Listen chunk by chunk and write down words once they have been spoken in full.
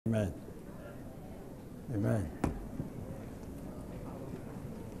Amen. Amen.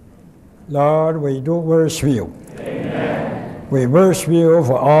 Lord, we do worship you. Amen. We worship you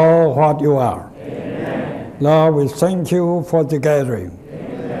for all what you are. Amen. Lord, we thank you for the gathering.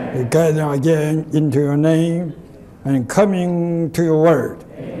 Amen. We gather again into your name and coming to your word.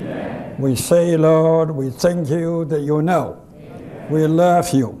 Amen. We say, Lord, we thank you that you know. Amen. We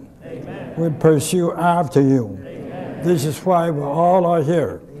love you. Amen. We pursue after you. Amen. This is why we all are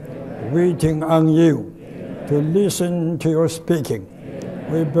here, waiting on you to listen to your speaking.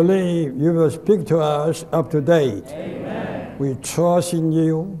 We believe you will speak to us up to date. Amen. We trust in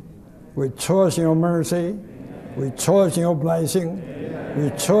you. We trust in your mercy. We trust in your blessing.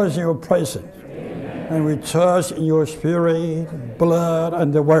 We trust in your presence. And we trust in your spirit, blood,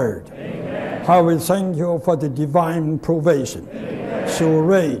 and the word. How we thank you for the divine provision. So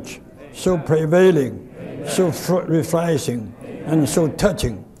rich, so prevailing, so refreshing, and so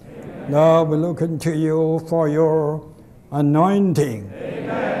touching. Lord, we look into you for your anointing,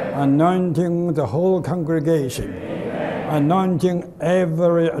 anointing the whole congregation, anointing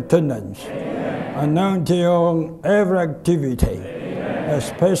every attendance, anointing every activity,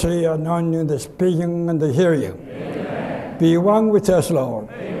 especially anointing the speaking and the hearing. Be one with us, Lord.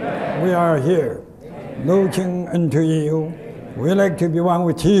 We are here looking unto you. We like to be one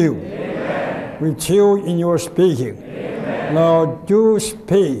with you, with you in your speaking. Lord, do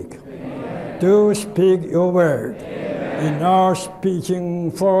speak. Do speak your word in our speaking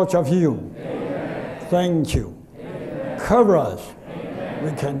forth of you. Thank you. Cover us.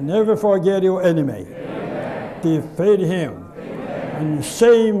 We can never forget your enemy. Defeat him and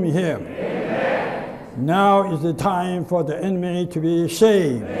shame him. Now is the time for the enemy to be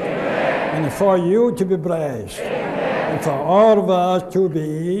shamed and for you to be blessed and for all of us to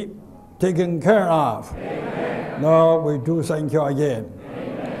be taken care of. Lord, we do thank you again.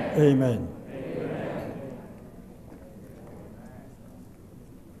 Amen.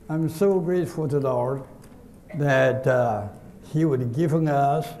 I'm so grateful to the Lord that He would have given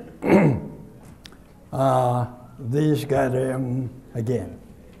us this gathering again.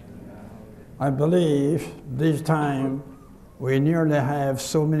 I believe this time we nearly have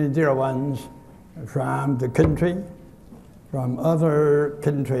so many dear ones from the country, from other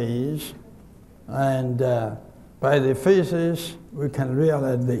countries, and by the faces we can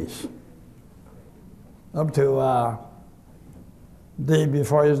realize this. Up to day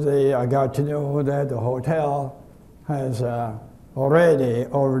before yesterday, I got to know that the hotel has already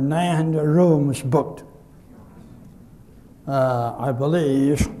over 900 rooms booked. I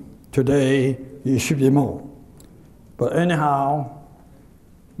believe today it should be more. But anyhow,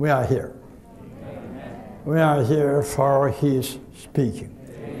 we are here. Amen. We are here for His speaking.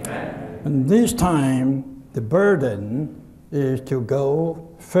 Amen. And this time, the burden is to go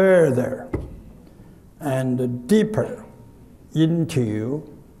further and deeper into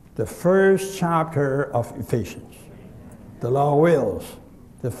the first chapter of Ephesians. The Lord wills,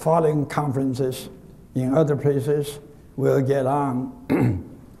 the following conferences in other places will get on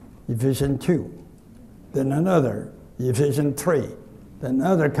Ephesians 2, then another, Ephesians 3, then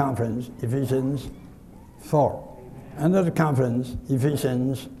another conference, Ephesians 4, another conference,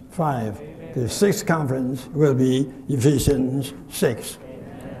 Ephesians 5. The sixth conference will be Ephesians 6.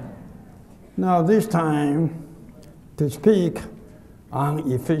 Now this time, to speak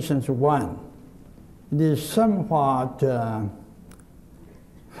on Ephesians 1. It is somewhat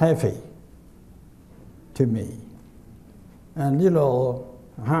heavy to me and a little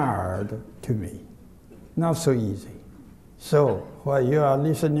hard to me, not so easy. So while you are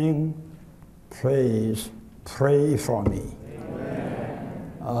listening, please pray for me.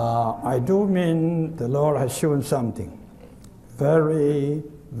 I do mean the Lord has shown something very,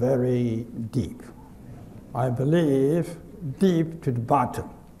 very deep. I believe deep to the bottom.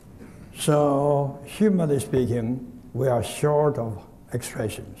 So, humanly speaking, we are short of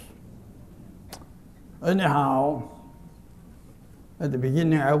expressions. Anyhow, at the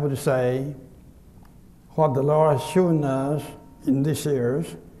beginning I would say what the Lord has shown us in these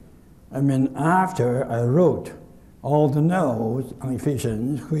years. After I wrote all the notes on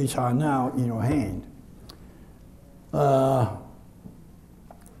Ephesians, which are now in your hand, the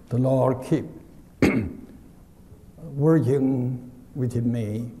Lord keep working with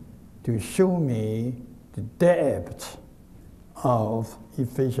me to show me the depth of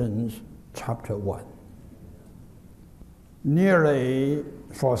Ephesians chapter 1. Nearly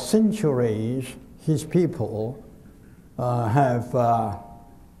for centuries, His people have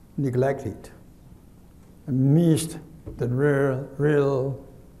neglected and missed the real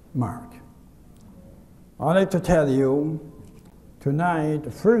mark. I'd like to tell you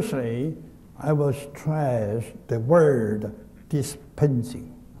Tonight, firstly, I will stress the word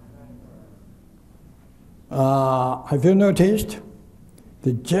dispensing. Have you noticed?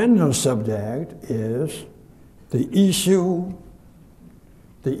 The general subject is the issue.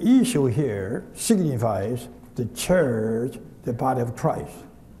 The issue here signifies the church, the body of Christ.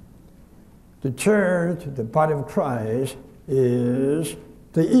 The church, the body of Christ, is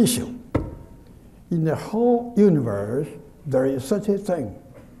the issue. In the whole universe, there is such a thing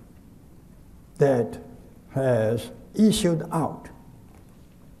that has issued out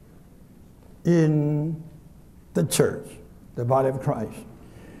in the church, the body of Christ.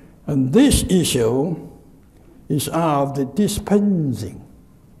 And this issue is of the dispensing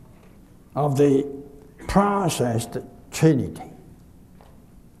of the processed Trinity.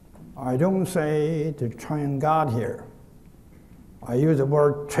 I don't say the triune God here. I use the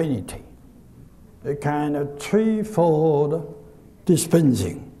word Trinity. A kind of threefold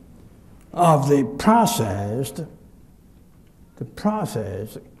dispensing of the processed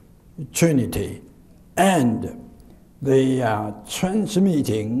Trinity and the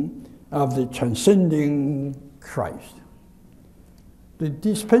transmitting of the transcending Christ. The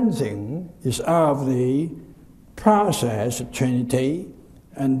dispensing is of the processed Trinity,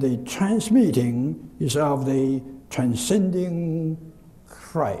 and the transmitting is of the transcending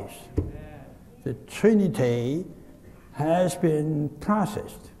Christ. The Trinity has been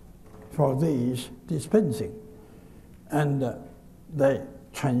processed for this dispensing, and the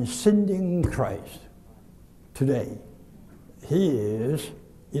transcending Christ today, he is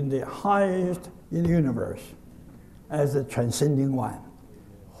in the highest in the universe as the transcending one.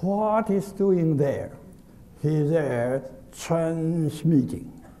 What is doing there? He is there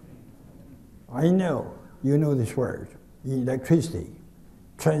transmitting. I know you know this word, electricity,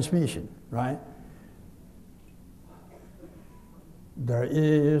 transmission, right? There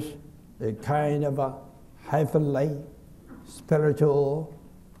is a kind of a heavenly spiritual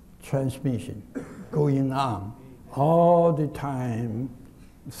transmission going on all the time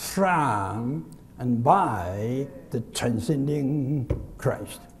from and by the transcending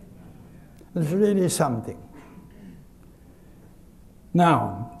Christ. It's really something.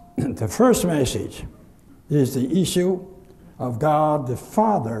 Now, the first message is the issue of God the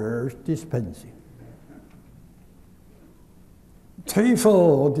Father's dispensing.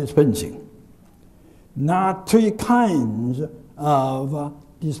 Threefold dispensing, not three kinds of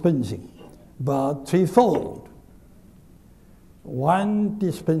dispensing, but threefold. One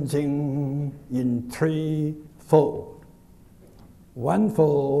dispensing in threefold. One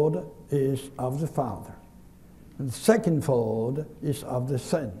fold is of the Father, and the second fold is of the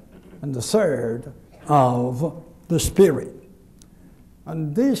Son, and the third of the Spirit.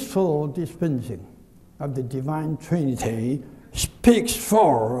 And this full dispensing of the divine Trinity speaks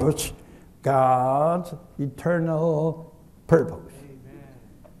forth God's eternal purpose. Amen.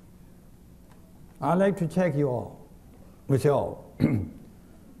 I'd like to check you all, with you all.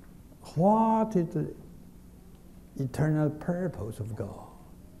 What is the eternal purpose of God?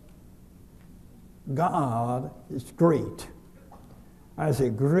 God is great. As a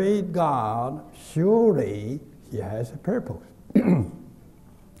great God, surely he has a purpose.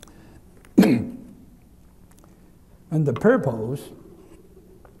 And the purpose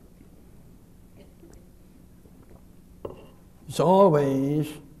is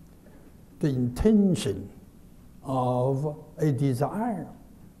always the intention of a desire,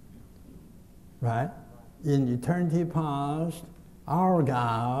 right? In eternity past, our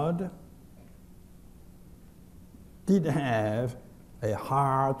God did have a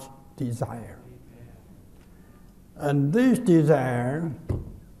heart desire. And this desire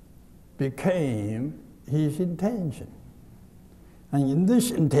became his intention. And in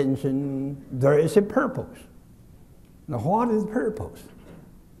this intention, there is a purpose. Now, what is the purpose?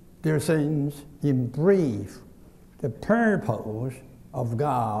 Dear saints, in brief, the purpose of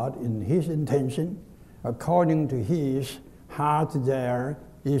God in his intention, according to his heart desire,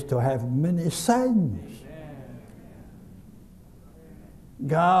 is to have many sons.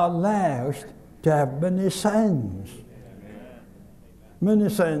 God loves to have many sons. Many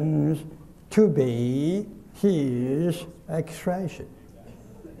sons to be his expression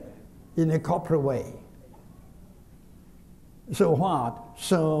in a corporate way. So what?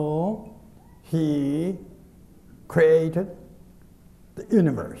 So he created the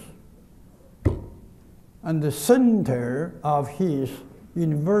universe. And the center of his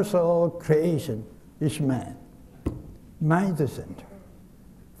universal creation is man. Man is the center.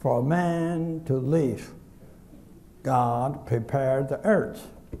 For man to live, God prepared the earth.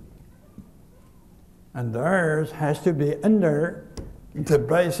 And the earth has to be under the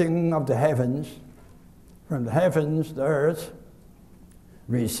blessing of the heavens. From the heavens, the earth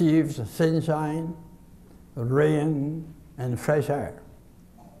receives sunshine, rain, and fresh air.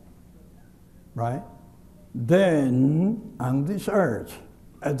 Right? Then, on this earth,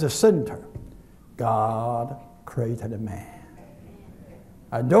 at the center, God created man.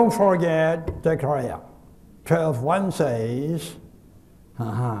 And don't forget Zechariah 12:1 says,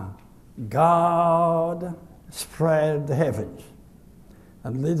 God spread the heavens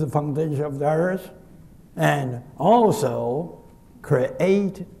and laid the foundation of the earth, and also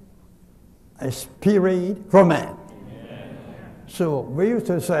create a spirit for man. Amen. So we used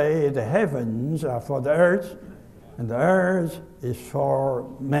to say the heavens are for the earth, and the earth is for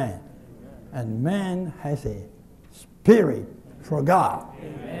man. And man has a spirit for God.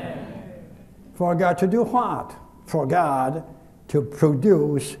 Amen. For God to do what? For God to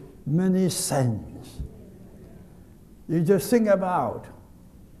produce many sons. You just think about,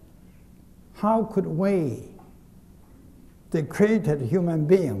 how could we, the created human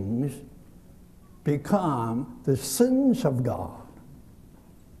beings, become the sons of God?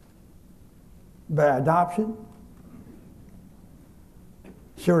 By adoption?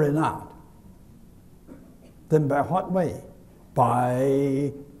 Surely not. Then by what way?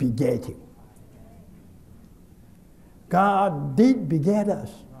 By begetting. God did beget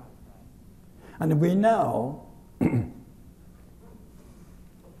us. And we know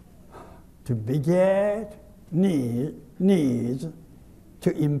to beget needs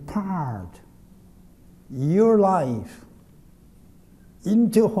to impart your life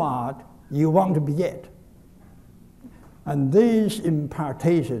into what you want to beget. And this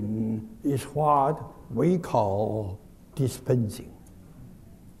impartation is what we call dispensing.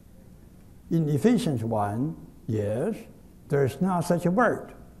 In Ephesians 1, yes, there's not such a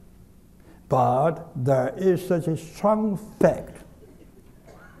word, but there is such a strong fact.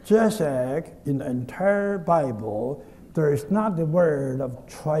 Just like in the entire Bible, there is not the word of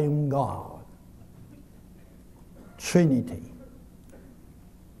triune God, Trinity.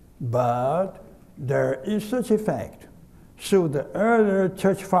 But there is such a fact. So the earlier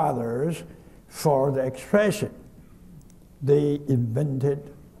church fathers, for the expression, they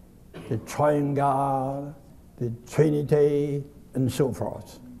invented the triune God, the Trinity, and so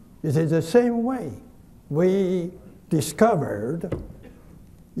forth. It is the same way we discovered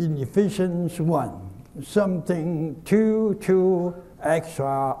in Ephesians 1 something too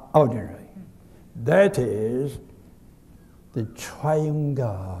extraordinary. That is the triune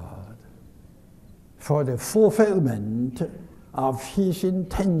God, for the fulfillment of his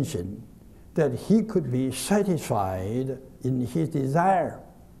intention, that he could be satisfied in his desire.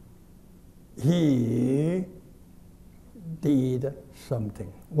 He did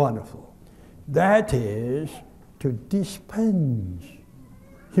something wonderful. That is to dispense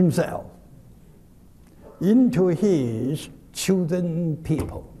himself into his chosen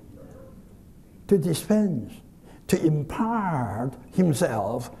people. To dispense, to impart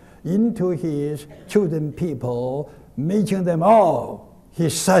himself into his chosen people, making them all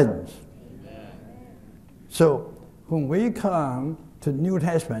his sons. Amen. So when we come to New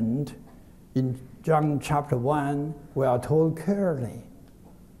Testament, in John chapter 1, we are told clearly,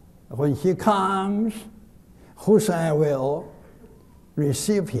 when he comes, whosoever will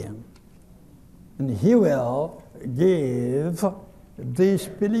receive him, and he will give these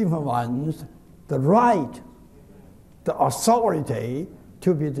believing ones the right, the authority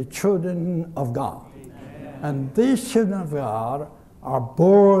to be the children of God. Amen. And these children of God are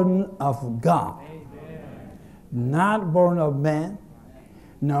born of God. Amen. Not born of man,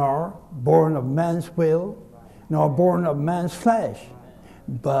 nor born of man's will, nor born of man's flesh,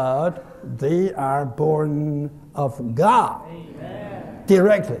 but they are born of God. Amen.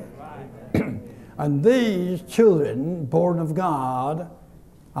 Directly. And these children born of God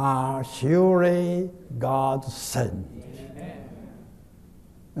are surely God's sons. Amen.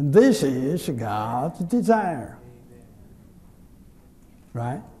 And this is God's desire,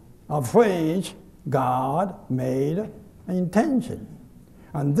 right? Of which God made an intention.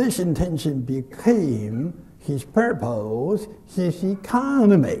 And this intention became his purpose, his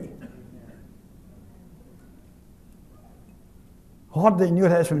economy. What the New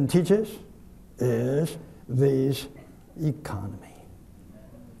Testament teaches is this economy.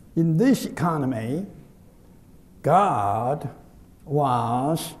 In this economy, God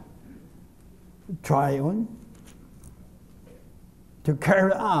was trying to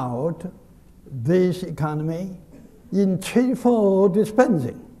carry out this economy in threefold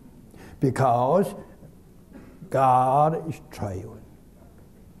dispensing, because God is triune.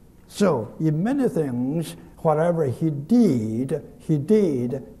 So in many things, whatever he did, he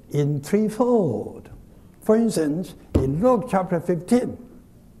did in threefold. For instance, in Luke chapter 15,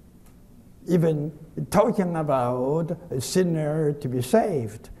 even talking about a sinner to be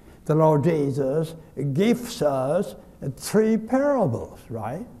saved, the Lord Jesus gives us three parables,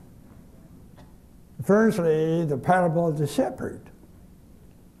 right? Firstly, the parable of the shepherd,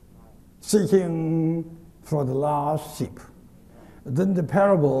 seeking for the lost sheep. Then the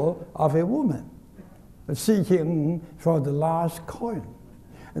parable of a woman, seeking for the lost coin.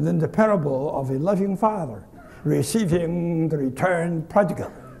 And then the parable of a loving father, receiving the returned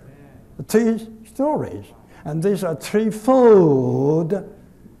prodigal. Three stories. And these are threefold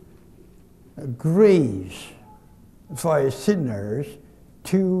grace for sinners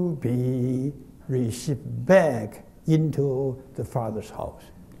to be received back into the Father's house.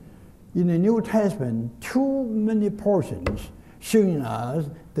 In the New Testament, too many portions showing us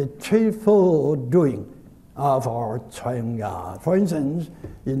the threefold doing of our triune God. For instance,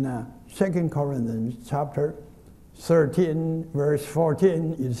 in 2 Corinthians chapter 13, verse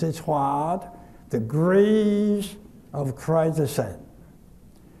 14, it says what? The grace of Christ the Son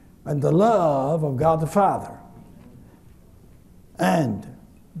and the love of God the Father and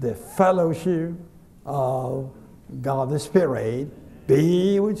the fellowship of God the Spirit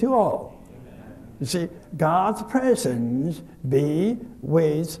be with you all. You see, God's presence be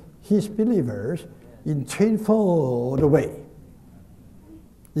with his believers in threefold way.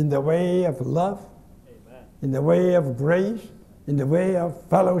 In the way of love, in the way of grace, in the way of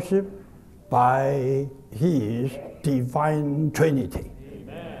fellowship, by his divine Trinity.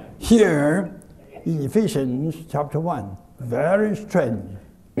 Amen. Here in Ephesians chapter 1, very strange.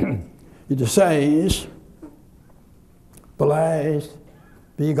 It says, blessed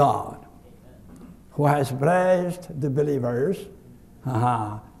be God, who has blessed the believers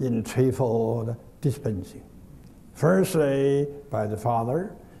in threefold dispensing. Firstly, by the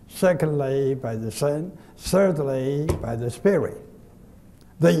Father. Secondly, by the Son. Thirdly, by the Spirit.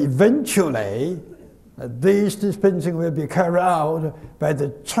 Then eventually, this dispensing will be carried out by the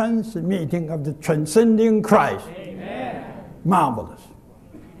transmitting of the transcending Christ. Amen. Marvelous.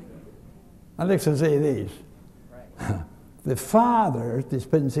 I'd like to say this. Right. The Father's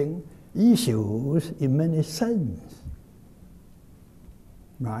dispensing issues in many senses,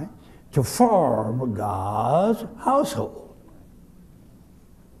 right? To form God's household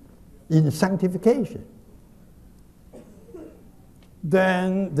in sanctification.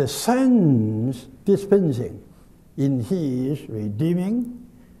 Then the Son's dispensing in his redeeming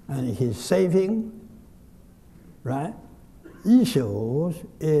and his saving, right? Issues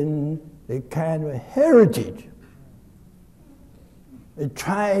in a kind of heritage, a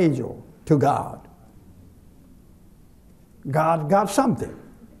treasure to God. God got something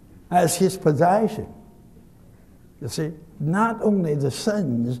as his possession. You see, not only the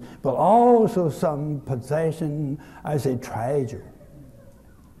sons, but also some possession as a treasure.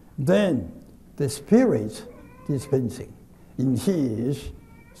 Then the Spirit's dispensing in his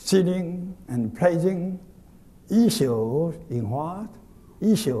sitting and praising issues in what?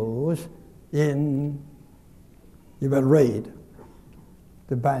 Issues in, you will read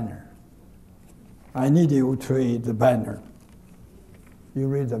the banner. I need you to read the banner. You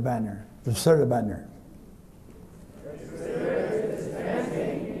read the banner, the third banner. The Spirit is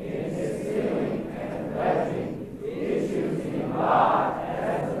dispensing in his healing and blessing issues in God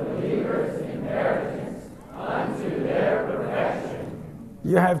as the believer's inheritance unto their perfection.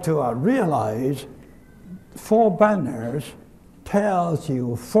 You have to realize 4 banners tells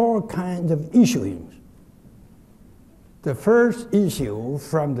you 4 kinds of issuings. The first issue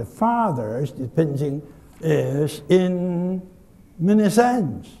from the Father's dispensing is in many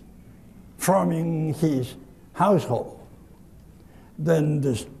sense, forming his household. Then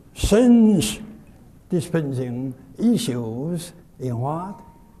the Son's dispensing issues in what?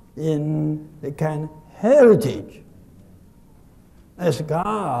 In the kind of heritage as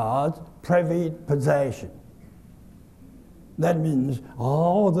God's private possession. That means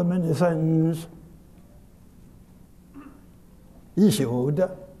all the many sons issued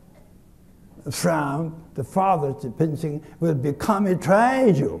from the Father's dispensing will become a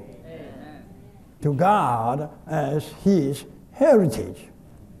treasure to God as his heritage.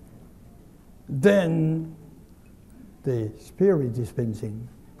 Then the Spirit dispensing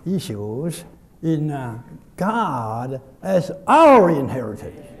issues in God as our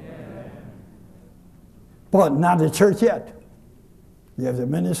inheritance. But not the church yet. You have the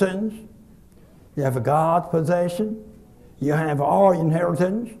many sins, you have God's possession, you have our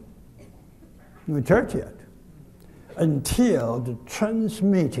inheritance. No church yet. Until the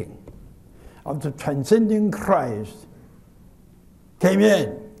transmitting of the transcending Christ came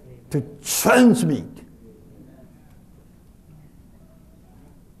in to transmit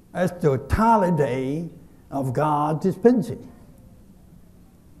as the totality of God's dispensing.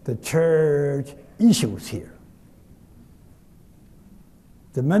 The church issues here.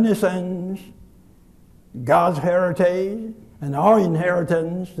 The many things, God's heritage, and our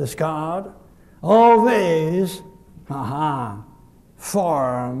inheritance, as God, all these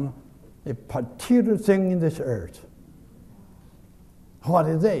form a particular thing in this earth. What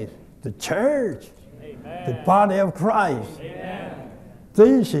is it? The church, Amen. The body of Christ. Amen.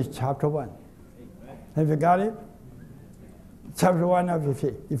 This is chapter 1. Amen. Have you got it? Chapter 1 of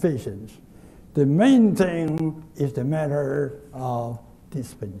Ephesians. The main thing is the matter of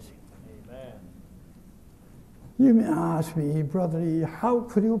dispensing. Amen. You may ask me, Brother Lee, how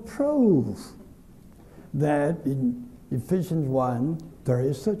could you prove that in Ephesians 1 there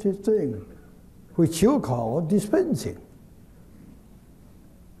is such a thing which you call dispensing?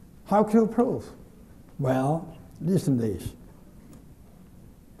 How can you prove? Well, listen to this.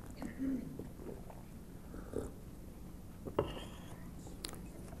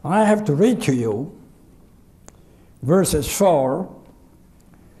 I have to read to you verses 4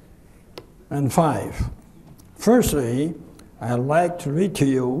 and 5. Firstly, I'd like to read to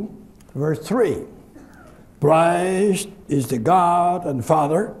you verse 3. Christ is the God and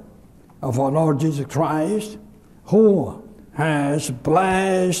Father of our Lord Jesus Christ, who has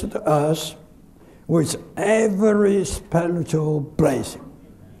blessed us with every spiritual blessing.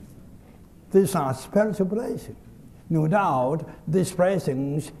 These are spiritual blessings. No doubt, these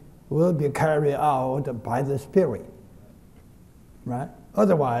blessings will be carried out by the Spirit, right?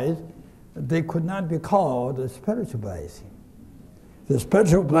 Otherwise, they could not be called a spiritual blessing. The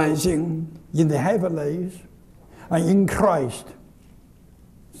spiritual blessing in the heavenlies and in Christ.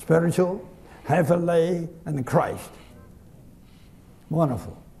 Spiritual, heavenly, and Christ.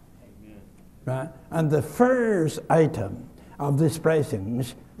 Wonderful. Amen. Right? And the first item of these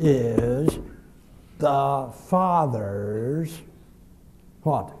blessings is the Father's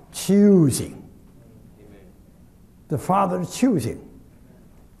what? Choosing. Amen. The Father's choosing.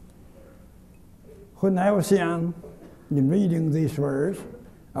 When I was young, in reading these words,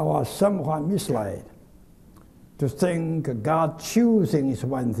 I was somewhat misled to think God choosing is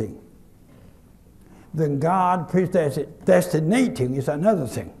one thing. Then God predestinating is another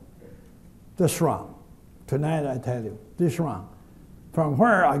thing. That's wrong. Tonight I tell you, this is wrong. From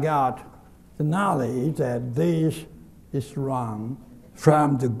where I got the knowledge that this is wrong,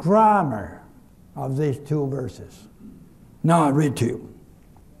 from the grammar of these two verses. Now I read to you.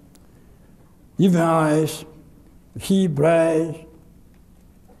 Even as He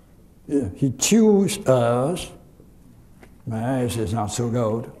chose us, my eyes is not so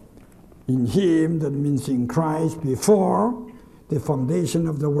good, in Him, that means in Christ, before the foundation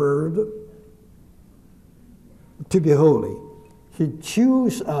of the world, to be holy. He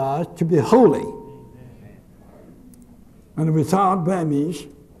chose us to be holy and without blemish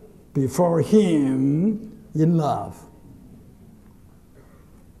before Him in love.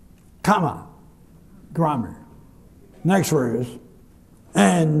 Comma, grammar. Next verse.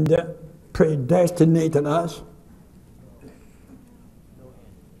 And predestinated us.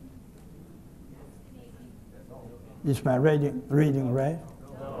 Is my reading right?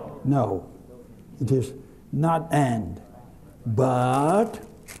 No. It is not and, but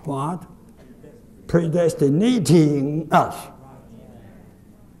what? Predestinating us.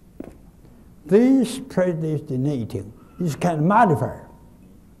 This predestinating is kind of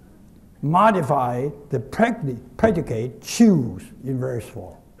modify the predicate choose in verse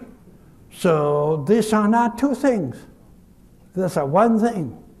 4. So these are not two things. These are one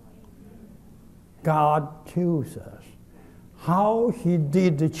thing. God chose us. How He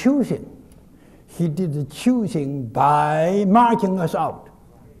did the choosing? He did the choosing by marking us out.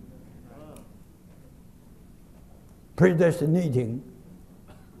 Predestinating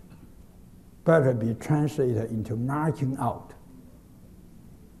better be translated into marking out.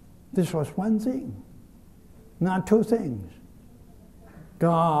 This was one thing, not two things.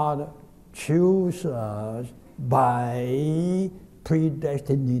 God chose us by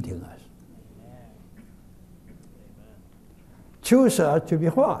predestinating us. Choose us to be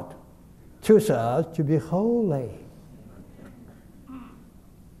what? Choose us to be holy.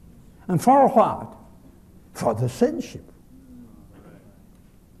 And for what? For the sonship.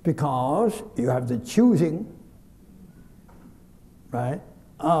 Because you have the choosing, right,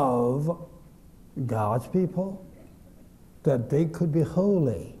 of God's people, that they could be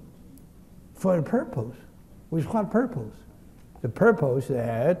holy for a purpose. With what purpose? The purpose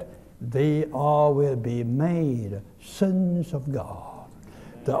that they all will be made sons of God.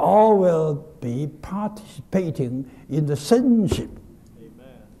 They all will be participating in the sonship. Amen.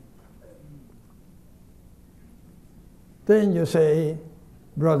 Then you say,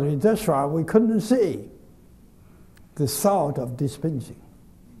 brother, that's why we couldn't see the thought of dispensing.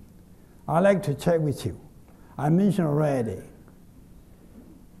 I'd like to check with you. I mentioned already,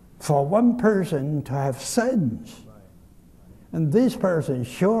 for one person to have sons, and this person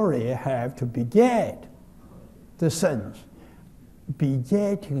surely have to beget the sons.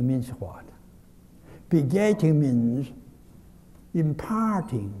 Begetting means what? Begetting means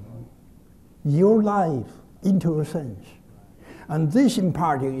imparting your life into your sons. And this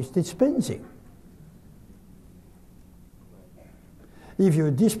imparting is dispensing. If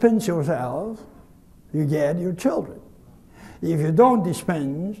you dispense yourself, you get your children. If you don't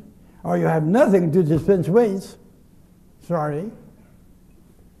dispense, or you have nothing to dispense with, sorry,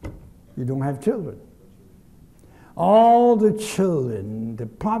 you don't have children. All the children, the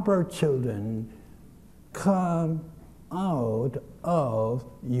proper children, come out of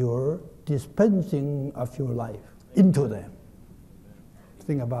your dispensing of your life into them.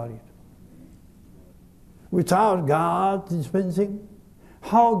 Think about it. Without God dispensing,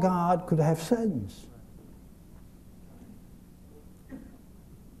 how God could have sons?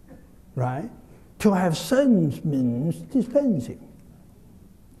 Right? To have sons means dispensing.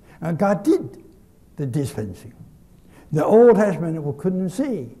 And God did the dispensing. The Old Testament we couldn't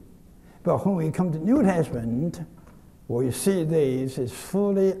see. But when we come to the New Testament, we see this is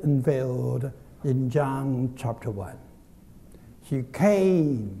fully unveiled in John chapter 1. He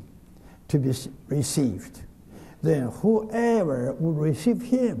came to be received. Then whoever will receive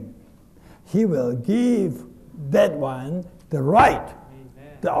him, he will give that one the right,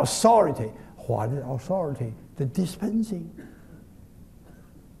 the authority. What is authority? The dispensing.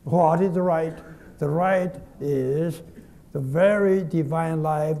 What is the right? The right is the very divine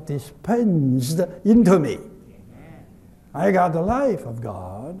life dispensed into me. I got the life of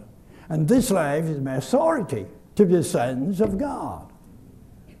God, and this life is my authority to be sons of God.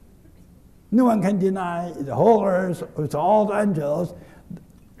 No one can deny the whole earth with all the angels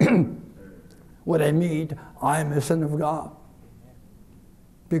when I meet, I'm a son of God.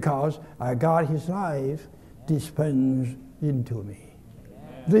 Because I got his life dispensed into me.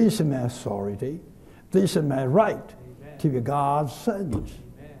 This is my authority. This is my right to be God's sons.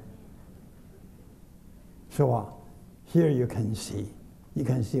 So here you can see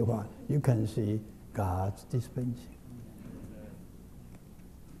what? You can see God's dispensing.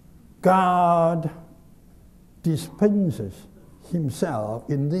 God dispenses himself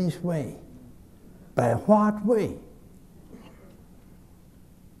in this way. By what way?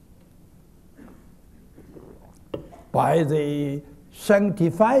 By the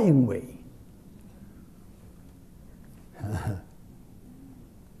sanctifying way.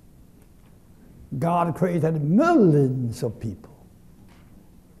 God created millions of people,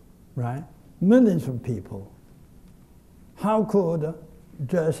 right? Millions of people. How could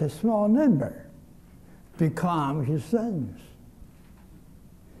just a small number become his sons?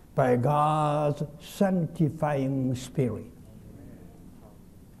 By God's sanctifying spirit.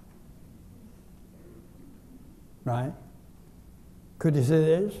 Right? Could you see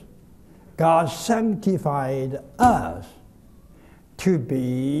this? God sanctified us to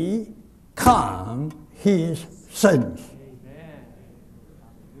become his sons.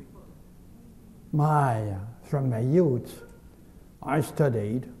 From my youth, I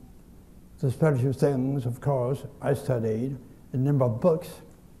studied the spiritual things, of course. I studied a number of books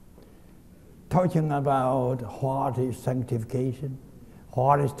talking about what is sanctification,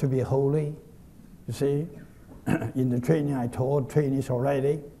 what is to be holy. You see, in the training I taught trainees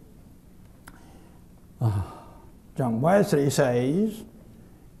already. John Wesley says,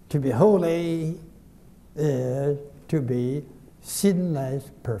 to be holy is to be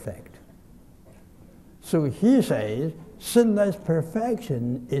sinless perfect. So he says, sinless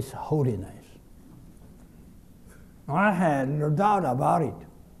perfection is holiness. I had no doubt about it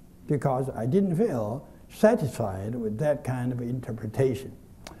because I didn't feel satisfied with that kind of interpretation.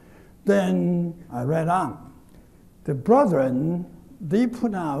 Then I read on. The brethren, they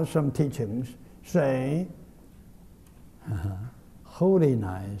put out some teachings saying,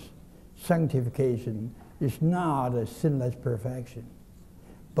 holiness, sanctification is not a sinless perfection,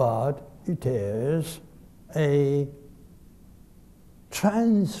 but it is a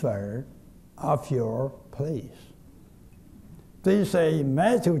transfer of your place. They say in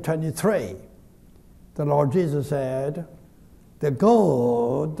Matthew 23, the Lord Jesus said, the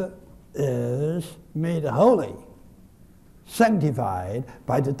gold is made holy, sanctified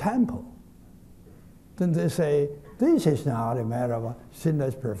by the temple. Then they say This is not a matter of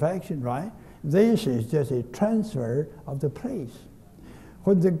sinless perfection, right? This is just a transfer of the place.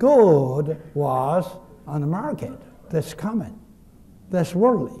 When the gold was on the market, that's common, that's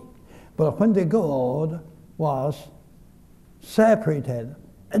worldly. But when the gold was separated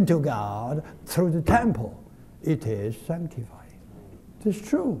into God through the temple, it is sanctified. It's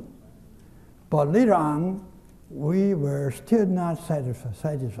true. But later on, we were still not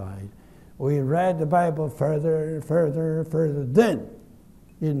satisfied. We read the Bible further. Then,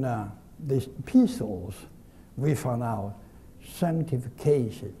 in these epistles, we found out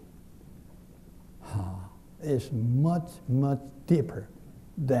sanctification is much, much deeper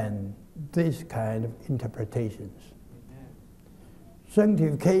than this kind of interpretations. Amen.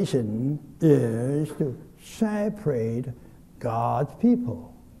 Sanctification is to separate God's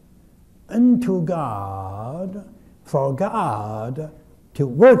people unto God, for God to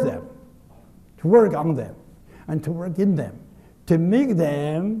work them, to work on them, and to work in them, to make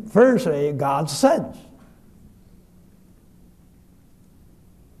them, firstly, God's sons.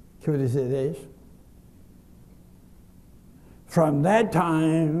 Should we say this? From that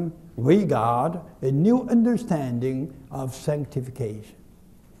time, we got a new understanding of sanctification.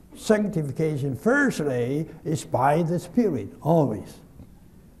 Sanctification, firstly, is by the Spirit, always.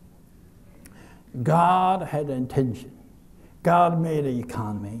 God had an intention. God made an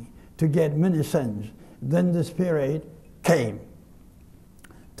economy to get many sons. Then the Spirit came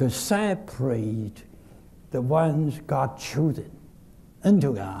to separate the ones God chosen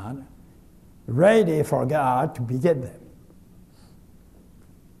into God, ready for God to beget them.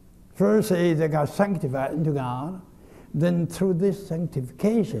 Firstly, they got sanctified into God. Then through this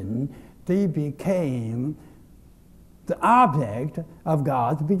sanctification, they became the object of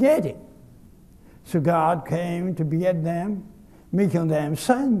God's begetting. So God came to beget them, making them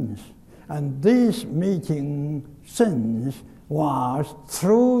sons. And this making sons was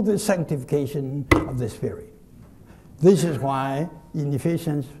through the sanctification of the Spirit. This is why in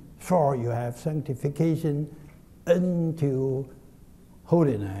Ephesians 4 you have sanctification unto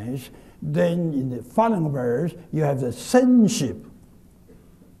holiness. Then in the following verse you have the sonship,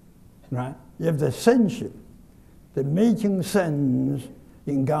 right? You have the sonship, the making sons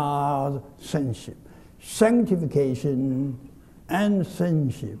in God's sonship. Sanctification and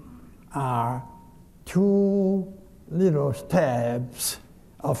sonship are two little steps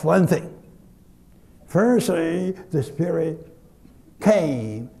of one thing. Firstly, the Spirit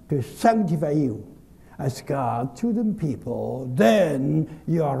came to sanctify you as God's chosen people. Then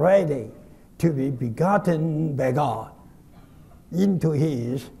you are ready to be begotten by God into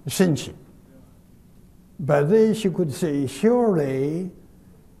His sonship. By this you could say, surely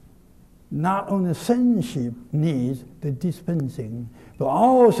not only sonship needs the dispensing, but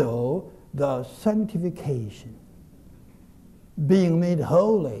also the sanctification. Being made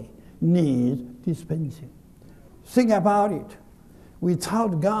holy needs dispensing. Think about it.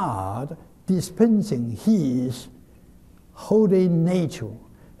 Without God dispensing His holy nature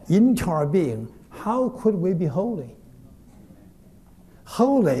into our being, how could we be holy?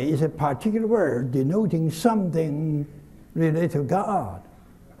 Holy is a particular word denoting something related to God.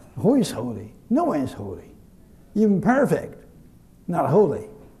 Who is holy? No one is holy. Even perfect, not holy.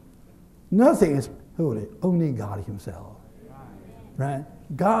 Nothing is holy, only God Himself. Right?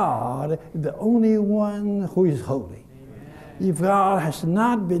 God is the only one who is holy. If God has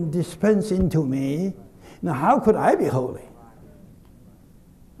not been dispensed into me, now how could I be holy?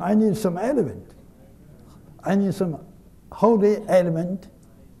 I need some element. I need some holy element,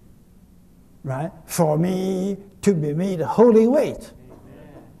 right, for me to be made holy with.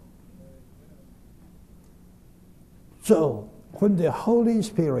 So when the Holy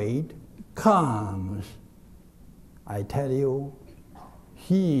Spirit comes, I tell you,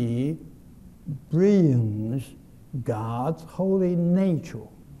 He brings God's holy nature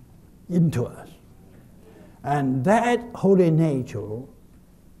into us. And that holy nature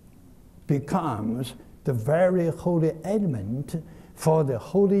becomes the very holy element for the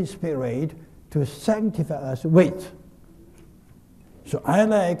Holy Spirit to sanctify us with. So I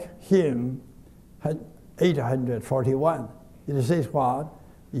like hymn 841. It says what?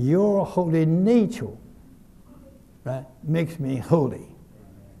 Your holy nature, right, makes me holy,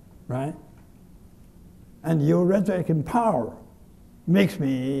 right? And your resurrection power makes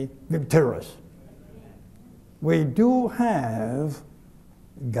me victorious. We do have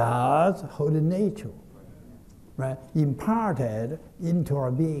God's holy nature, right, imparted into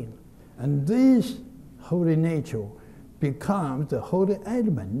our being. And this holy nature becomes the holy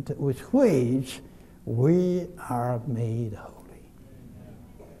element with which we are made holy.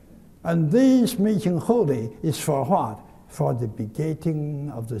 And this making holy is for what? For the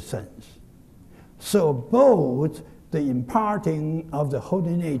begetting of the sons. So both the imparting of the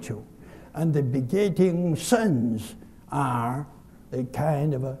holy nature and the begetting sons are a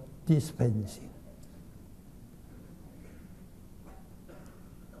kind of a dispensing.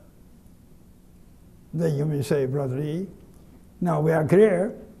 Then you may say, Brother E, now we are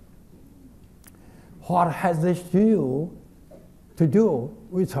clear. What has this to do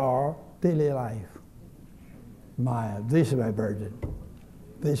with our daily life? This is my burden.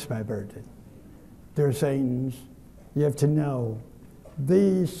 This is my burden. Dear saints, you have to know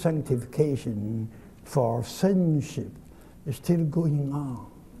this sanctification for sonship is still going on.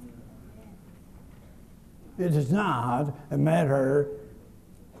 It is not a matter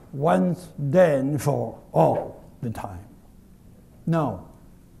once then for all the time. No,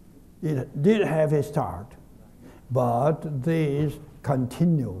 it did have a start, but this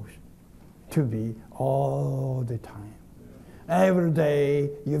continues to be all the time. Every day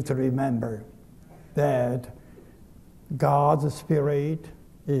you have to remember that God's Spirit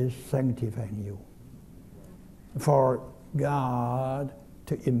is sanctifying you. For God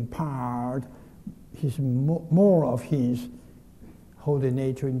to impart more of His holy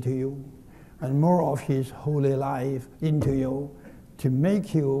nature into you, and more of His holy life into you, to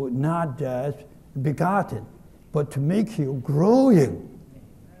make you not just begotten, but to make you growing.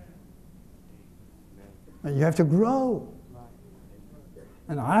 And you have to grow.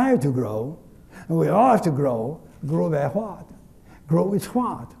 And I have to grow, and we all have to grow. Grow by what? Grow with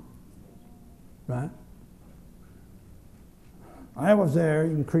what? Right? I was there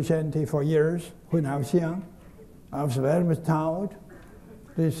in Christianity for years when I was young. I was very much taught.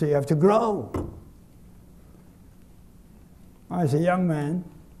 They say you have to grow. As a young man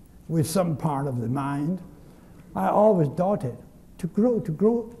with some part of the mind, I always doubted to grow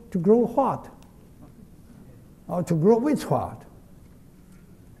what? Or to grow with what?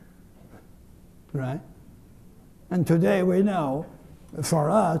 Right? And today we know for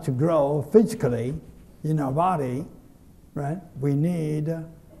us to grow physically in our body, right, we need a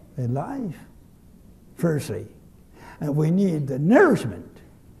life, firstly. And we need the nourishment.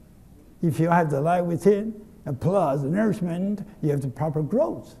 If you have the life within, and plus the nourishment, you have the proper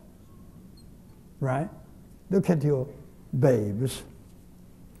growth. Right? Look at your babes.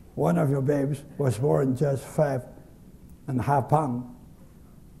 One of your babes was born just 5.5 pounds.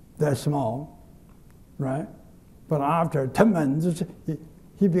 They're small, right? But after 10 months,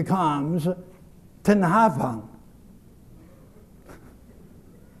 he becomes 10.5 pounds.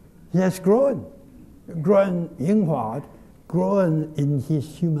 He has grown. Grown in what? Grown in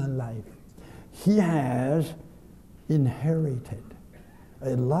his human life. He has inherited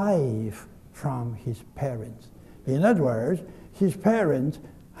a life from his parents. In other words, his parents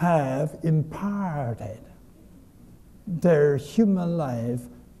have imparted their human life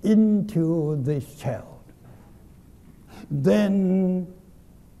into this child. Then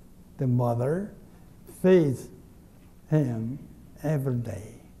the mother feeds him every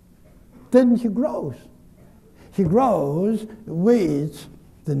day. Then he grows. He grows with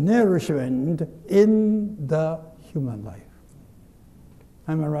the nourishment in the human life.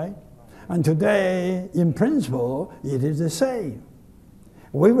 Am I right? And today, in principle, it is the same.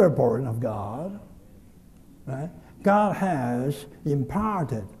 We were born of God, right? God has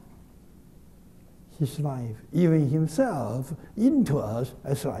imparted His life, even Himself, into us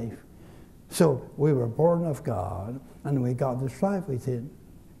as life. So we were born of God, and we got this life within.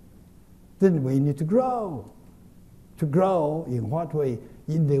 Then we need to grow. To grow in what way?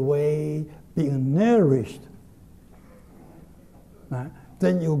 In the way being nourished. Right?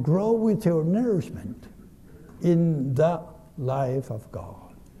 Then you grow with your nourishment in the life of God.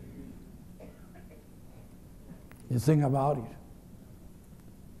 You think about it.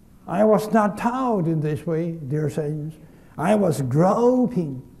 I was not taught in this way, dear saints. I was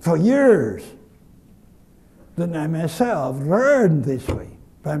groping for years. Then I myself learned this way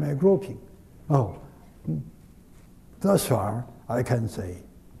by my groping. Oh, thus far I can say,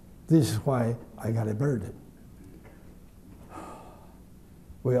 this is why I got a burden.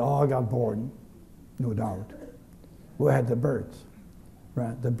 We all got born, no doubt. We had the birth,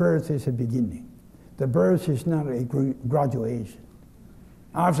 right? The birth is a beginning. The birth is not a graduation.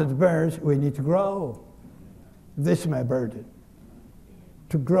 After the birth, we need to grow. This is my burden.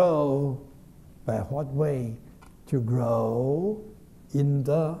 To grow by what way? To grow in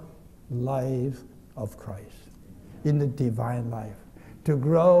the life of Christ, in the divine life. To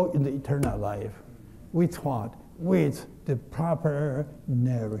grow in the eternal life. With what? With the proper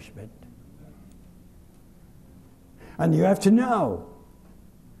nourishment. And you have to know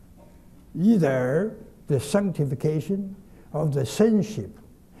either the sanctification or the sonship.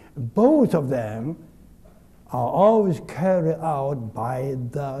 Both of them are always carried out by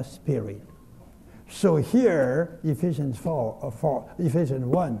the Spirit. So here, Ephesians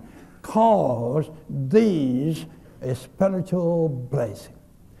 1 calls these a spiritual blessing,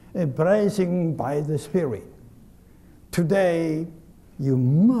 a blessing by the Spirit. Today, you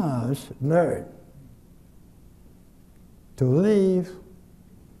must learn to live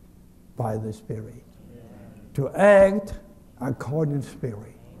by the Spirit, to act according to the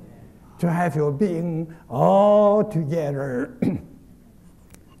Spirit, to have your being all together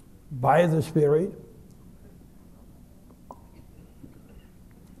by the Spirit,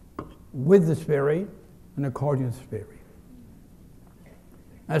 with the Spirit, and according to the Spirit.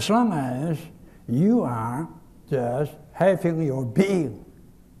 As long as you are just having your being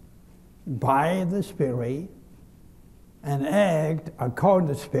by the Spirit and act according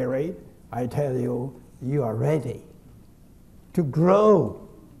to the Spirit, I tell you, you are ready to grow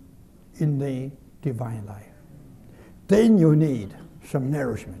in the divine life. Then you need some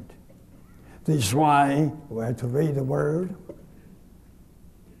nourishment. This is why we have to read the Word.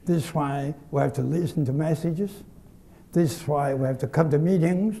 This is why we have to listen to messages. This is why we have to come to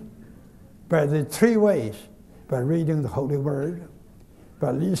meetings. By the three ways: by reading the Holy Word,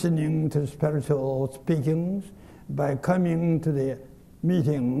 by listening to spiritual speakings, by coming to the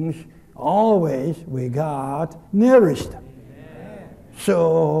meetings. Always we got nourished. Amen.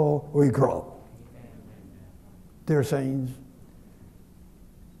 So we grow. Dear saints,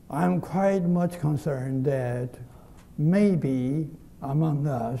 I'm quite much concerned that maybe among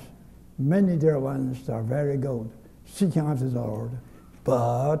us, many dear ones are very good, seeking after the Lord,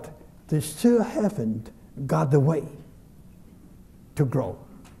 but they still haven't got the way to grow.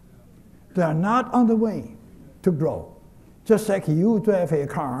 They are not on the way to grow. Just like you drive a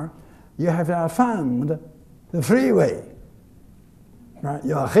car, you have not found the freeway. Right?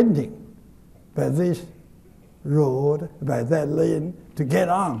 You are hinting by this road, by that lane, to get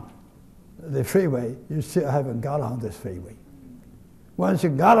on the freeway. You still haven't got on this freeway. Once you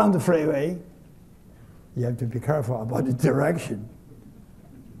got on the freeway, you have to be careful about the direction.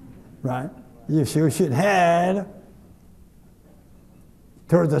 Right? If you should head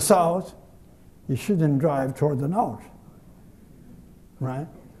toward the south, you shouldn't drive toward the north. Right?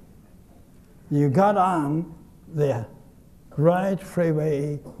 You got on the right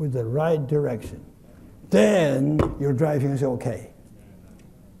freeway with the right direction. Then your driving is okay.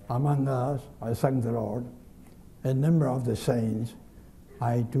 Among us, I thank the Lord, a number of the saints,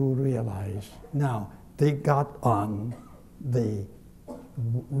 I do realize now they got on the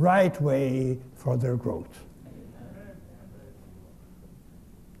right way for their growth.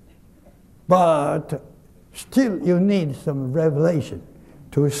 But still you need some revelation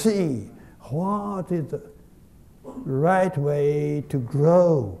to see what is the right way to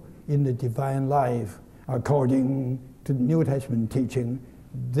grow in the divine life according to the New Testament teaching.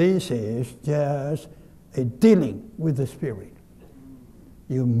 This is just a dealing with the Spirit.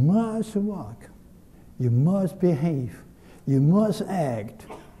 You must walk, you must behave, you must act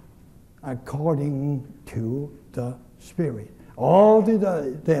according to the Spirit. All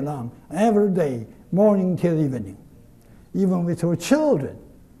the day long, every day, morning till evening. Even with your children,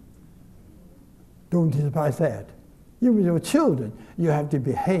 don't despise that. Even with your children, you have to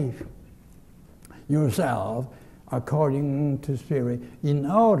behave yourself according to the Spirit in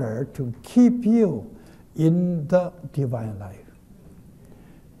order to keep you in the divine life.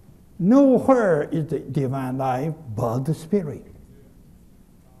 Nowhere is the divine life but the Spirit.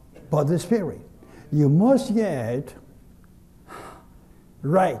 But the Spirit. You must get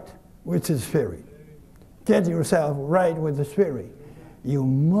right with the Spirit. Get yourself right with the Spirit. You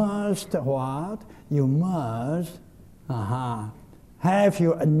must what? You must have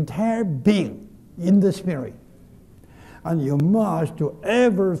your entire being in the Spirit. And you must do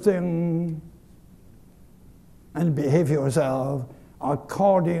everything and behave yourself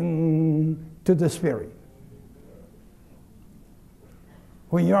according to the Spirit.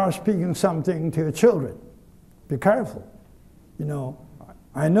 When you are speaking something to your children, be careful. You know,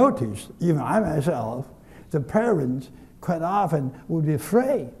 I noticed, even I myself, the parents quite often would be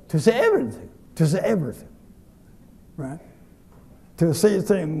afraid to say everything, right? To say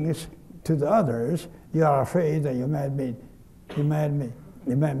things to the others, you are afraid that you might make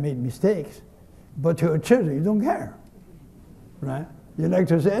mistakes. But to your children, you don't care, right? You like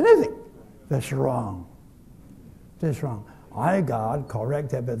to say anything. That's wrong. That's wrong. I got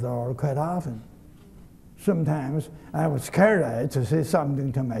corrected by the Lord quite often. Sometimes I was scared to say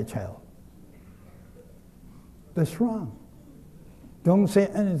something to my child. That's wrong. Don't say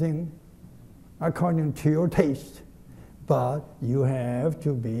anything according to your taste. But you have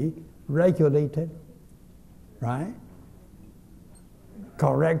to be regulated, right?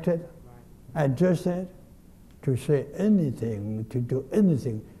 Corrected, adjusted, to say anything, to do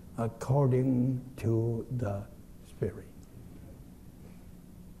anything according to the Spirit.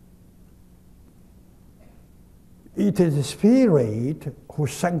 It is the Spirit who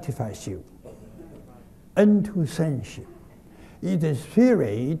sanctifies you unto sonship. It is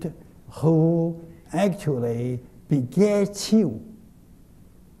Spirit who actually begets you,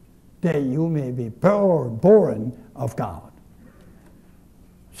 that you may be born of God.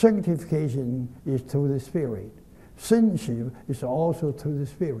 Sanctification is through the Spirit. Sonship is also through the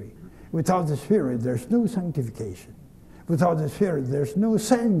Spirit. Without the Spirit, there's no sanctification. Without the Spirit, there's no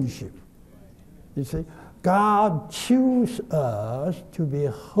sonship. You see, God chooses us to be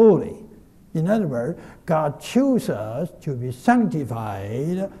holy. In other words, God chooses us to be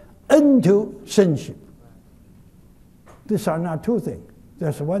sanctified unto sonship. These are not two things.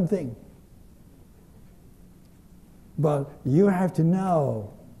 There's one thing. But you have to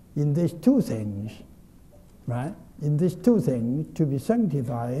know in these two things, right? In these two things, to be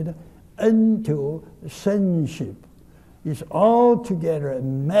sanctified unto sonship is altogether a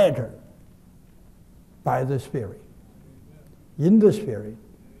matter by the Spirit, in the Spirit,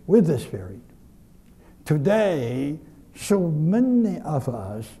 with the Spirit. Today, so many of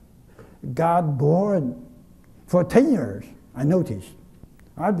us got born for 10 years, I noticed.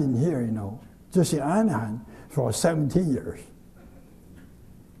 I've been here, just in Anaheim for 17 years.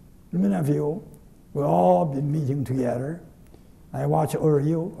 Many of you, we've all been meeting together. I watch over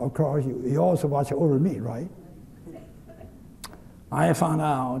you, of course, you also watch over me, right? I found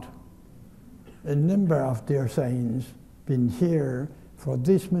out a number of dear saints been here for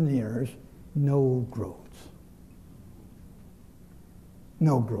this many years, no growth.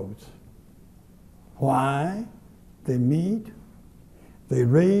 No growth. Why? They meet, they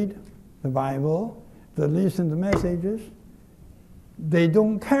read the Bible, they listen to messages, they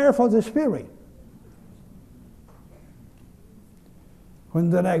don't care for the Spirit.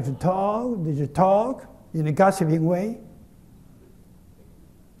 When they like to talk, they just talk in a gossiping way.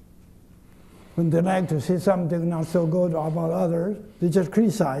 When they like to say something not so good about others, they just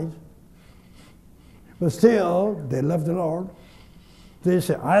criticize. But still, they love the Lord. They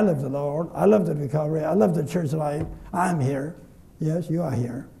say, I love the Lord, I love the recovery, I love the church life, I'm here. Yes, you are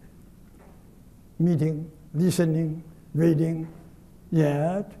here. Meeting, listening, reading,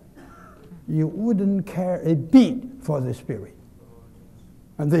 yet you wouldn't care a bit for the Spirit.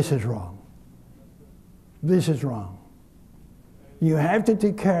 And this is wrong. This is wrong. You have to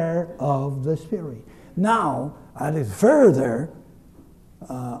take care of the Spirit. Now, I'd like further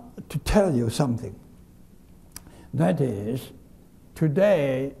to tell you something. That is,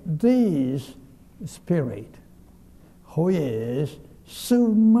 today, this Spirit, who is so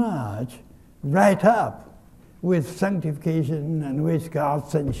much right up with sanctification and with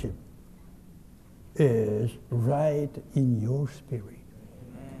God's sonship, is right in your spirit.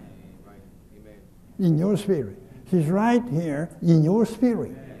 Amen. In your spirit. He's right here in your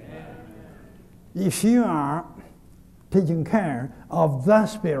spirit. Amen. If you are taking care of the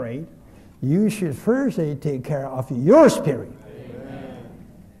Spirit, you should firstly take care of your spirit. Amen.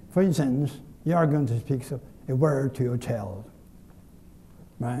 For instance, you are going to speak a word to your child,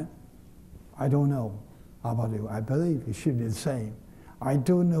 right? I don't know about you. I believe it should be the same. I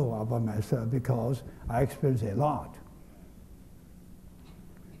do know about myself because I experience a lot.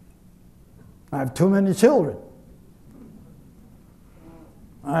 I have too many children.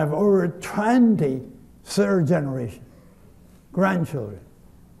 I have over 20 third generation grandchildren.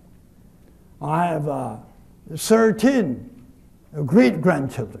 I have 13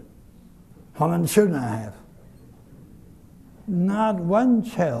 great-grandchildren. How many children I have? Not one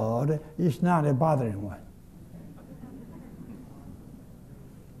child is not a bothering one.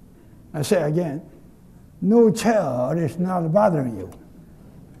 I say again, no child is not bothering you.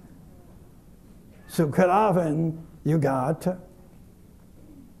 So quite often you got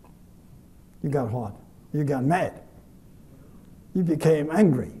what? You got mad. You became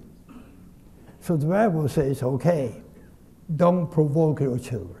angry. So the Bible says, okay, don't provoke your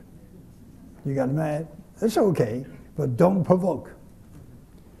children. You got mad? It's okay, but don't provoke.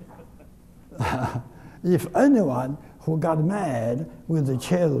 If anyone who got mad with the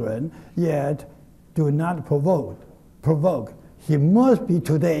children yet do not provoke, he must be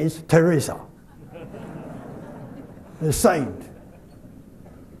today's Teresa, a saint.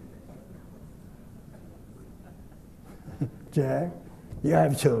 Jack, you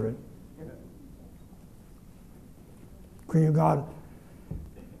have children. When you got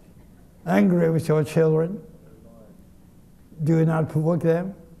Angry with your children? Do you not provoke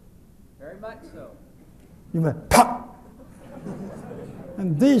them? Very much so. You may pop!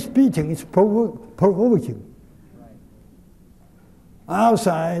 And this beating is provoking.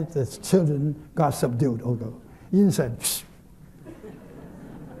 Outside, the children got subdued. Although inside, psh.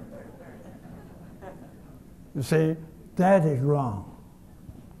 You see, that is wrong.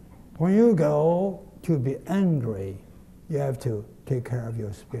 When you go to be angry, you have to take care of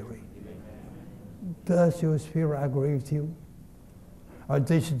your spirit. Does your spirit agree with you? Or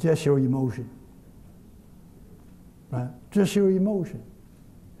this is just your emotion? Right? Just your emotion.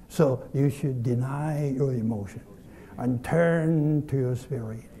 So you should deny your emotion and turn to your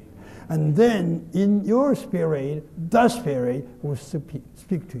spirit. And then in your spirit, the spirit will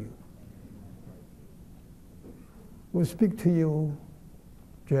speak to you. Will speak to you,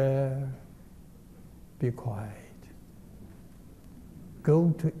 just be quiet.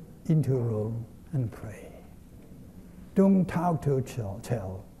 Go into a room and pray. Don't talk to a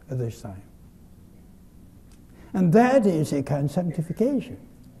child at this time. And that is a kind of sanctification.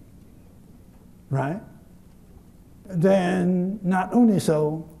 Right? Then, not only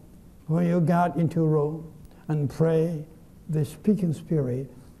so, when you got into a room and pray, the speaking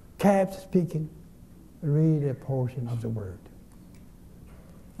spirit kept speaking, read a portion of the word.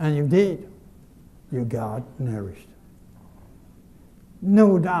 And you did. You got nourished.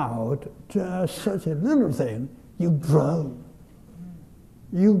 No doubt, just such a little thing, you grow.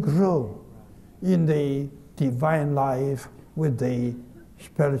 You grow in the divine life with the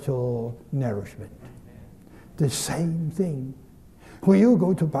spiritual nourishment. The same thing. When you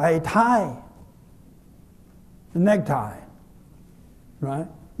go to buy a tie, a necktie, right?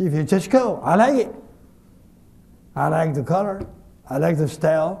 If you just go, I like it. I like the color. I like the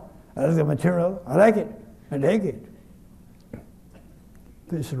style. I like the material. I like it. I take it.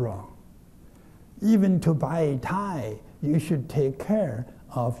 This is wrong. Even to buy a tie, you should take care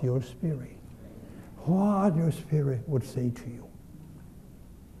of your spirit. What your spirit would say to you.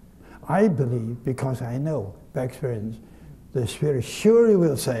 I believe, because I know by experience, the spirit surely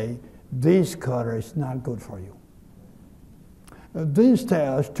will say, this color is not good for you. This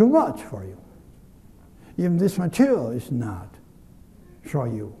style is too much for you. Even this material is not for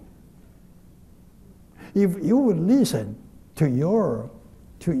you. If you would listen to your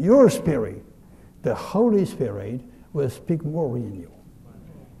spirit, the Holy Spirit will speak more in you.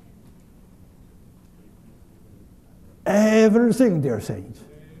 Everything, dear saints.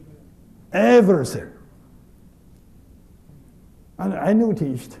 Everything. And I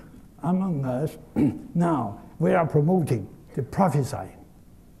noticed among us, now we are promoting the prophesying,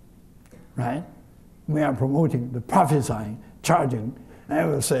 right? We are promoting the prophesying, charging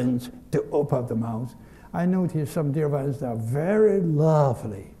ever since to open up the mouth. I noticed some dear ones that are very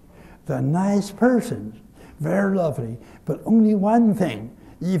lovely. They're nice persons, very lovely. But only one thing,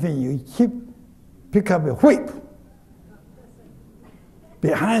 even you pick up a whip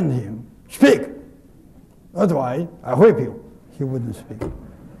behind him, speak. Otherwise, I whip you. He wouldn't speak.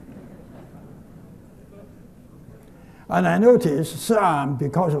 And I noticed some,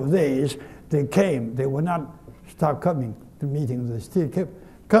 because of this, they would not stop coming to meetings. They still kept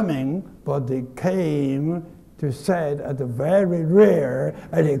coming, but they came to sit at the very rear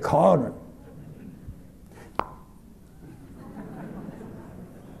at a corner.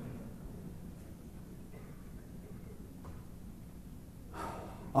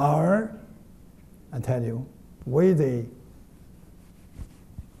 Or, I tell you, we the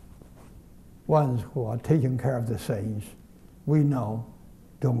ones who are taking care of the saints, we know,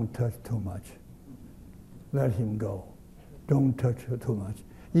 don't touch too much. Let him go. Don't touch too much.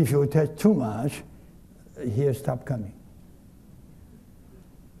 If you touch too much, he'll stop coming.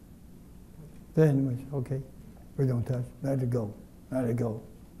 Then, okay, we don't touch. Let it go. Let it go.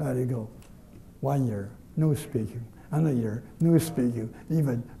 Let it go. 1 year, no speaking. Another year, no speaking.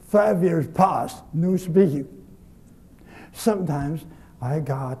 Even 5 years passed, no speaking. Sometimes I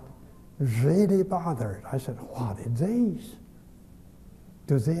got really bothered. I said, what is this?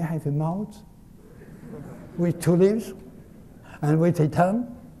 Do they have a mouth with 2 lips and with a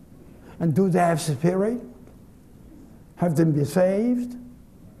tongue? And do they have spirit? Have them be saved?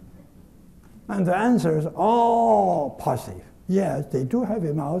 And the answer is all positive. Yes, they do have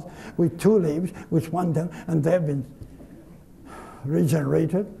a mouth with 2 lips, with 1 tongue, and they've been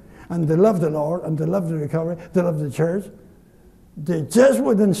regenerated, and they love the Lord, and they love the recovery, they love the church. They just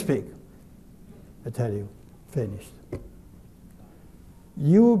wouldn't speak. I tell you, finished.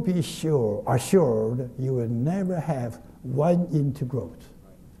 You be assured you will never have 1 inch growth.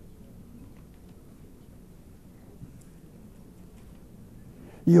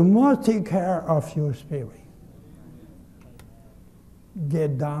 You must take care of your spirit.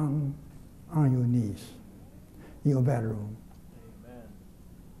 Get down on your knees in your bedroom. Amen.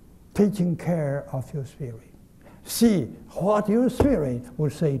 Taking care of your spirit. See what your spirit will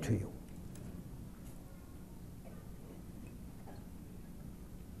say to you.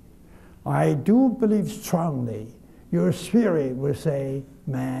 I do believe strongly your spirit will say,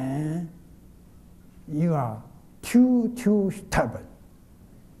 man, you are too stubborn.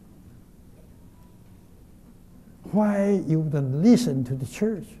 Why you wouldn't listen to the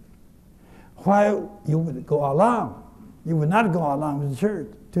church? Why you would go along? You would not go along with the church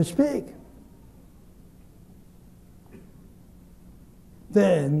to speak.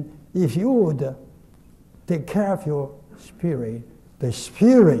 Then, if you would take care of your spirit,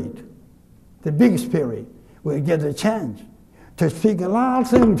 the big spirit, will get a chance to speak a lot of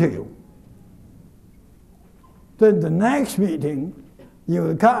things to you. Then the next meeting, you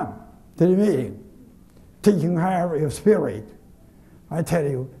will come to the meeting, taking care of your spirit. I tell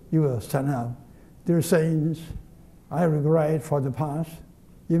you, you will stand up. Dear saints, I regret for the past.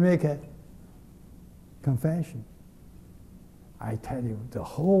 You make a confession. I tell you, the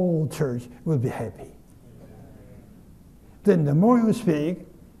whole church will be happy. Then the more you speak,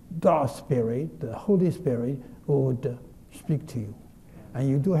 the Spirit, the Holy Spirit, would speak to you. And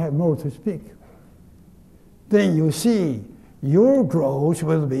you do have more to speak. Then you see your growth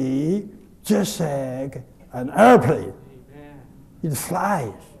will be just like an airplane. Amen. It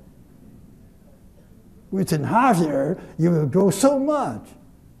flies. Within half a year, you will grow so much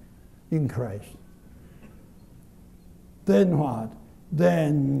in Christ. Then what?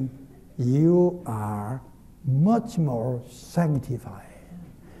 Then you are much more sanctified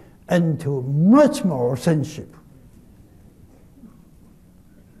into much more sonship.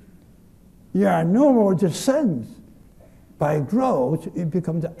 You are no more the sons. By growth, you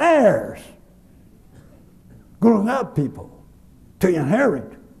become the heirs, grown up people, to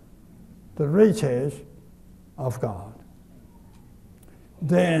inherit the riches of God.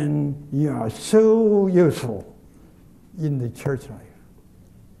 Then you are so useful in the church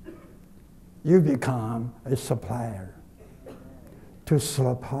life. You become a supplier, to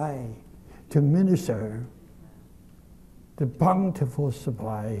supply, to minister the bountiful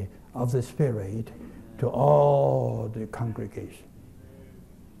supply of the Spirit to all the congregation.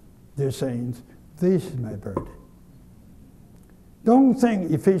 Dear saints, this is my burden. Don't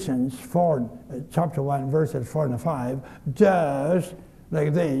think Ephesians 4, chapter 1, verses 4 and 5, just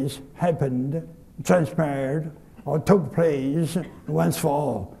like this happened, transpired, or took place once for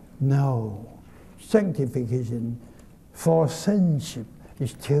all. No. Sanctification for sonship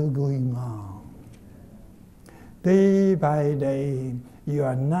is still going on. Day by day, you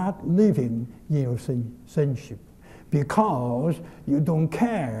are not living in your sonship because you don't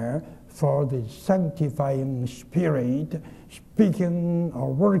care for the sanctifying Spirit speaking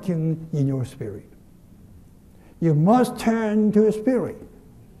or working in your spirit. You must turn to a Spirit.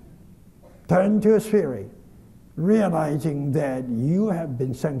 Turn to a Spirit, realizing that you have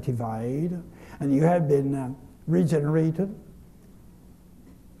been sanctified and you have been regenerated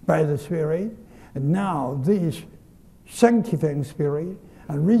by the Spirit. And now this sanctifying Spirit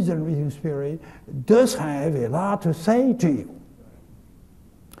and regenerating Spirit does have a lot to say to you.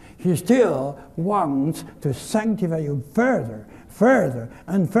 He still wants to sanctify you further,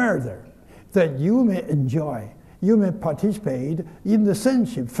 and further, that you may enjoy, you may participate in the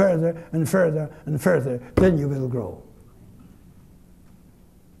sonship further and further and further, then you will grow.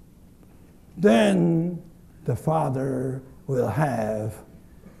 Then the Father will have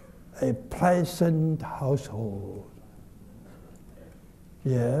a pleasant household.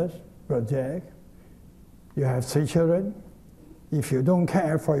 Yes, Brother Jack, you have 3 children. If you don't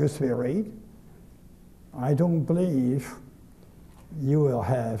care for your spirit, I don't believe you will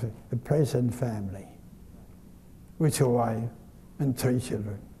have a pleasant family with your wife and 3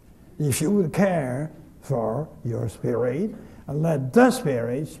 children. If you will care for your spirit and let the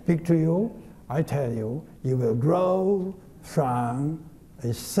Spirit speak to you, I tell you, you will grow from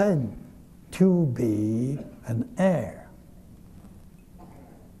a son to be an heir.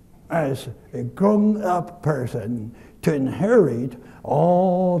 As a grown-up person, to inherit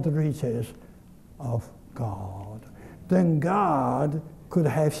all the riches of God. Then God could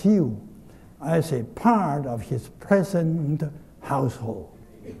have you as a part of His present household.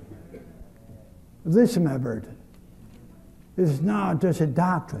 This is my burden. It's not just a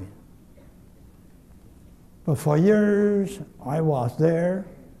doctrine. But for years, I was there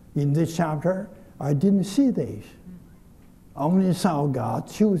in this chapter. I didn't see this. I only saw God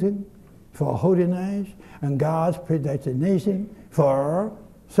choosing for holiness and God's predestination for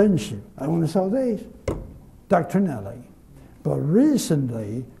sonship. I only saw this doctrinally. But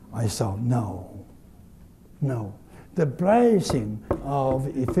recently, I saw no. The blessing of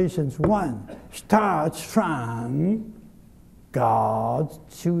Ephesians 1 starts from God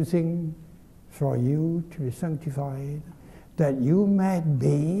choosing for you to be sanctified, that you might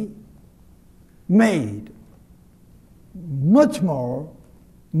be made much more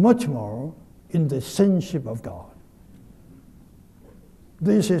in the sonship of God.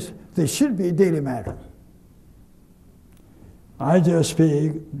 This should be a daily matter. I just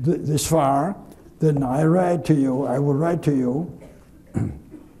speak this far, then I will write to you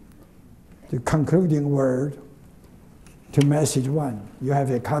the concluding word to message 1. You have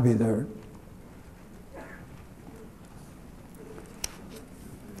a copy there.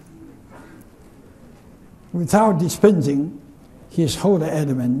 Without dispensing His holy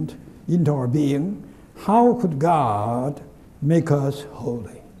element into our being, how could God make us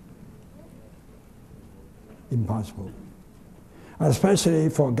holy? Impossible. Especially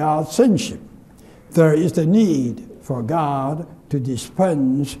for God's sonship, there is the need for God to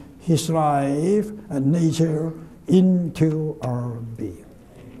dispense His life and nature into our being.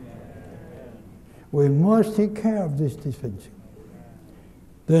 We must take care of this dispensing.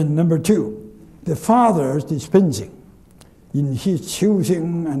 Then number 2, the Father's dispensing in His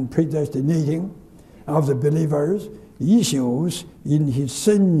choosing and predestinating of the believers issues in His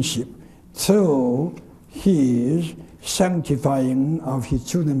sonship through His sanctifying of His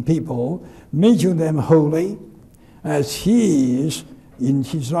chosen people, making them holy as He is in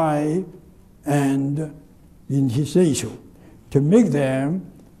His life and in His nature, to make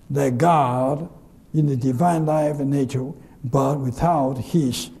them like God in the divine life and nature, but without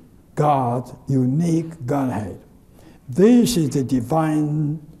His God's unique Godhead. This is the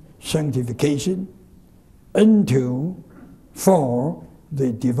divine sanctification for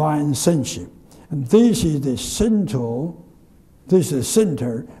the divine sonship. And this is the center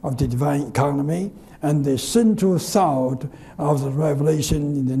of the divine economy and the central thought of the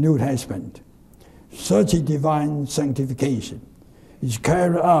revelation in the New Testament. Such a divine sanctification is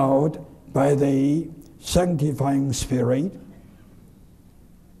carried out by the sanctifying Spirit.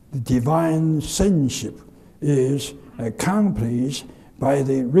 The divine sonship is accomplished by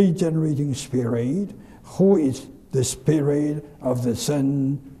the regenerating Spirit, who is the Spirit of the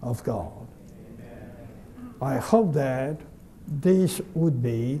Son of God. I hope that this would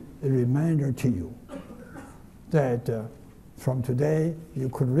be a reminder to you that from today you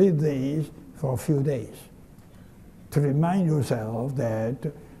could read these for a few days to remind yourself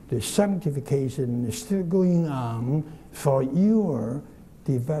that the sanctification is still going on for your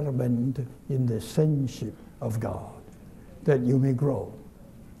development in the sonship of God, that you may grow.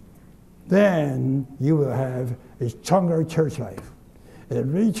 Then you will have a stronger church life, a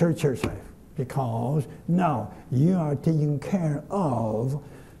richer church life, because now you are taking care of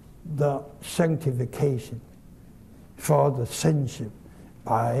the sanctification for the sonship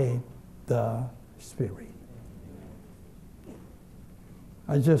by the Spirit.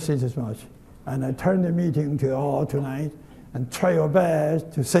 I just say this much, and I turn the meeting to all tonight, and try your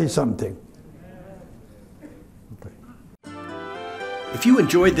best to say something. Okay. If you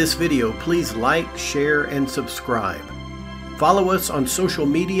enjoyed this video, please like, share, and subscribe. Follow us on social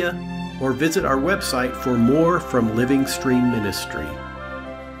media or visit our website for more from Living Stream Ministry.